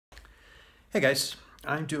Hey guys,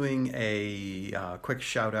 I'm doing a quick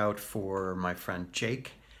shout out for my friend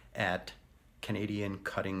Jake at Canadian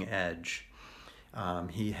Cutting Edge.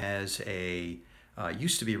 He has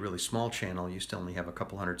used to be a really small channel, used to only have a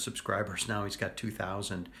couple hundred subscribers. Now he's got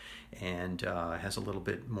 2,000 and has a little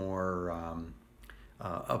bit more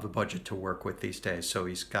of a budget to work with these days. So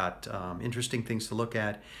he's got interesting things to look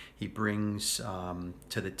at. He brings to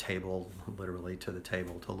the table, literally to the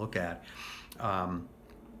table to look at.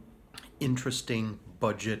 Interesting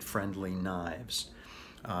budget-friendly knives,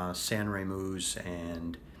 San Remus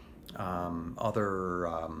and other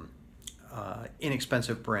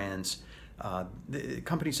inexpensive brands, the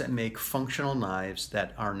companies that make functional knives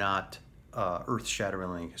that are not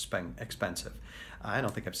earth-shatteringly expensive. I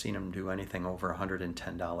don't think I've seen him do anything over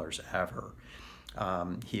 $110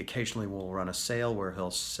 ever. He occasionally will run a sale where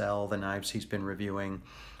he'll sell the knives he's been reviewing.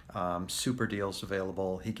 Super deals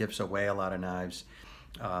available. He gives away a lot of knives.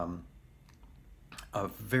 A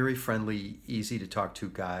very friendly, easy to talk to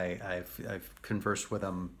guy. I've conversed with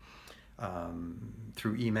him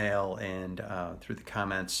through email and through the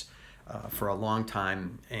comments for a long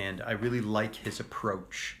time, and I really like his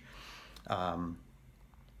approach. I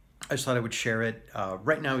just thought I would share it.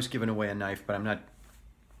 Right now he's giving away a knife, but I'm not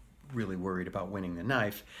really worried about winning the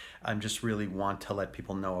knife. I'm just really want to let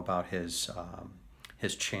people know about his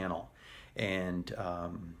channel, and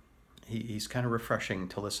he's kind of refreshing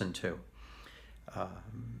to listen to.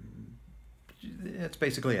 That's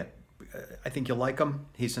basically it. I think you'll like him.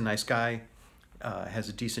 He's a nice guy, has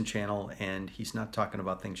a decent channel, and he's not talking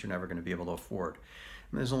about things you're never going to be able to afford.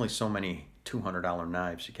 And there's only so many $200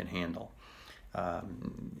 knives you can handle.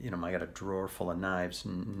 You know, I got a drawer full of knives,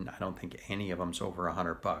 and I don't think any of them's over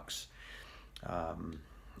 $100.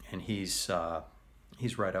 And he's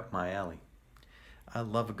right up my alley. I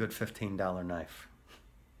love a good $15 knife.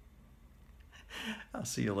 I'll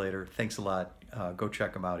see you later. Thanks a lot. Go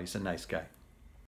check him out. He's a nice guy.